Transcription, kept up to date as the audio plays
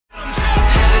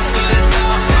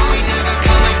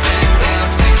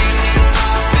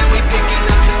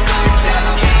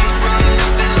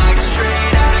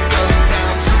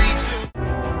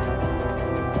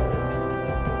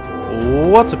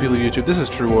What's up, people of YouTube? This is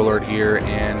True Warlord here,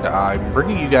 and I'm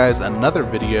bringing you guys another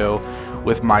video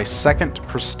with my second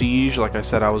prestige, like I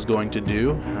said I was going to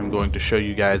do. I'm going to show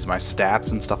you guys my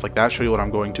stats and stuff like that, show you what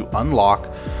I'm going to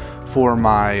unlock for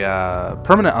my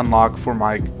permanent unlock for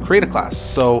my create a class.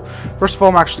 So first of all,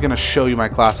 I'm actually going to show you my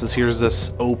classes. Here's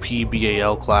this OP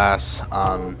BAL class.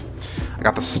 I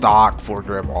got the stock, forward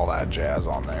grip, all that jazz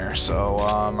on there. So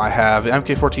I have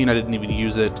MK14, I didn't even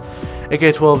use it,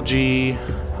 AK-12G,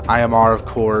 IMR of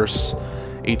course,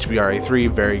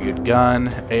 HBR-A3, very good gun,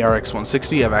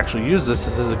 ARX-160, I've actually used this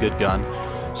is a good gun,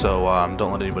 so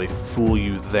don't let anybody fool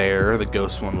you there. The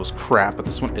Ghost one was crap, but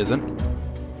this one isn't.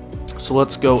 So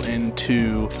let's go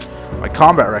into my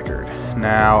combat record.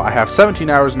 Now I have 17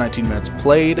 hours 19 minutes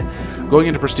played. Going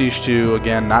into Prestige 2,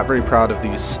 again, not very proud of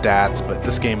these stats, but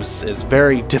this game is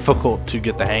very difficult to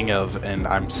get the hang of, and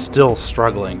I'm still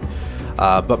struggling.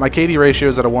 But my KD ratio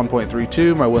is at a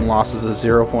 1.32, my win-loss is a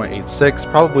 0.86,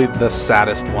 probably the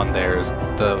saddest one there is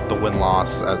the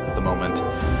win-loss at the moment.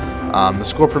 The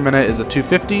score per minute is a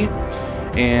 250,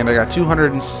 and I got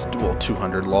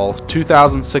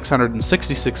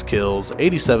 2,666 kills,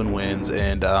 87 wins,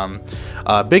 and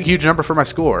a big huge number for my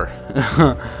score.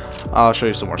 I'll show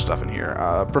you some more stuff in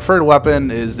here. Preferred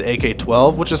weapon is the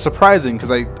AK-12, which is surprising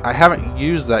because I haven't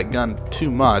used that gun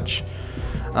too much.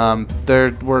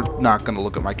 We're not going to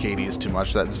look at my KDs too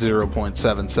much. That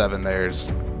 0.77 there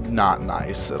is not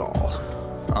nice at all.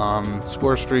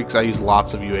 Score streaks, I use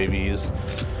lots of UAVs.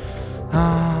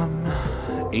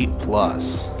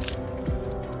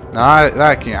 8+. No,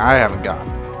 I haven't gotten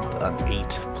an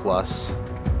 8+.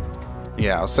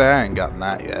 Yeah, I'll say I ain't gotten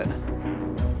that yet.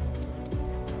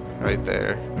 Right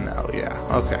there. No, yeah,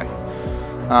 okay.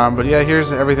 But yeah,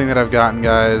 here's everything that I've gotten,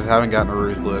 guys. Haven't gotten a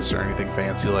Ruthless or anything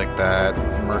fancy like that.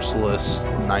 Merciless,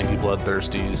 90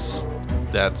 Bloodthirsties.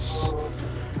 That's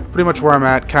pretty much where I'm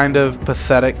at. Kind of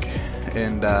pathetic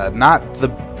and not the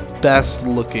best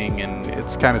looking, and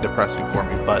it's kind of depressing for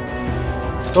me. But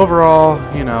overall,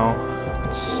 you know,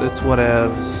 it's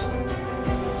whatevs.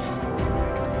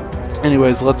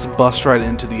 Anyways, let's bust right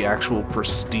into the actual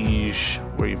Prestige.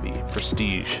 Where you be?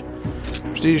 Prestige.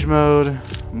 Prestige mode,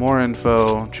 more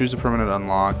info, choose a permanent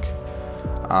unlock.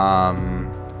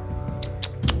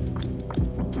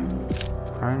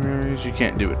 Primaries, you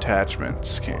can't do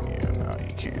attachments, can you? No,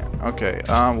 you can't. Okay,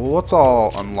 well, what's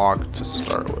all unlocked to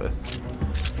start with?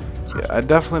 Yeah, I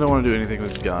definitely don't want to do anything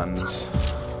with guns.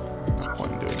 No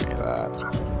point in doing any of that.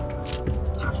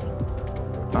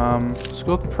 Let's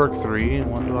go with perk 3.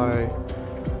 When do I...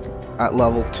 At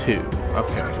level 2.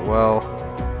 Okay, well...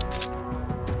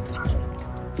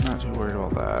 worried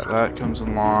about that. That comes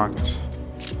unlocked.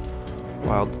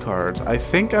 Wild cards. I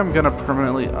think I'm gonna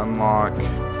permanently unlock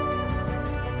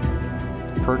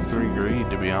perk 3 greed,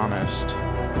 to be honest.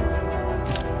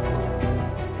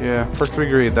 Yeah, perk 3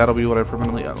 greed, that'll be what I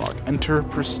permanently unlock. Enter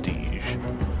Prestige.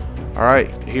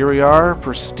 Alright, here we are,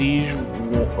 Prestige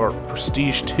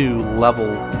 2 level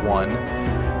 1.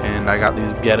 And I got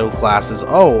these ghetto classes.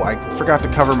 Oh, I forgot to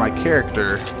cover my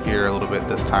character here a little bit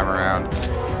this time around.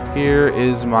 Here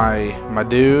is my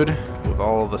dude with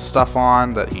all of the stuff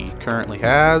on that he currently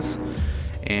has,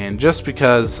 and just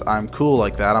because I'm cool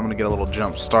like that, I'm gonna get a little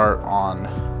jump start on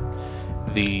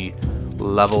the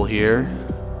level here.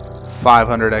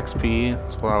 500 XP,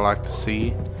 that's what I like to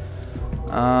see.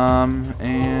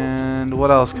 And what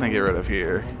else can I get rid of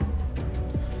here?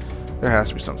 There has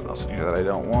to be something else in here that I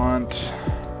don't want.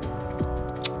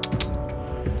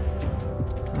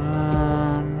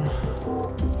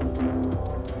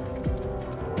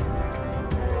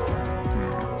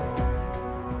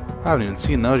 I haven't even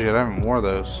seen those yet. I haven't worn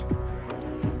those.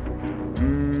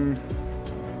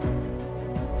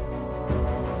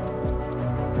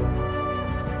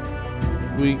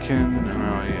 We can...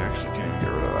 No, you actually can't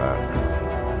get rid of that.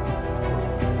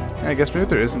 Yeah, I guess maybe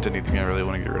there isn't anything I really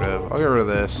want to get rid of. I'll get rid of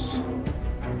this.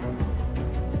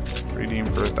 Redeem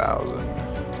for 1,000.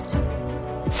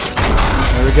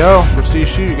 There we go. Prestige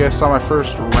shoe. You guys saw my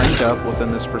first rank up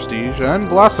within this Prestige. And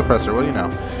Blast Suppressor. What do you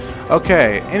know?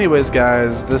 Okay, anyways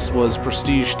guys, this was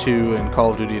Prestige 2 in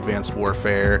Call of Duty Advanced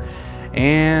Warfare,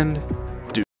 and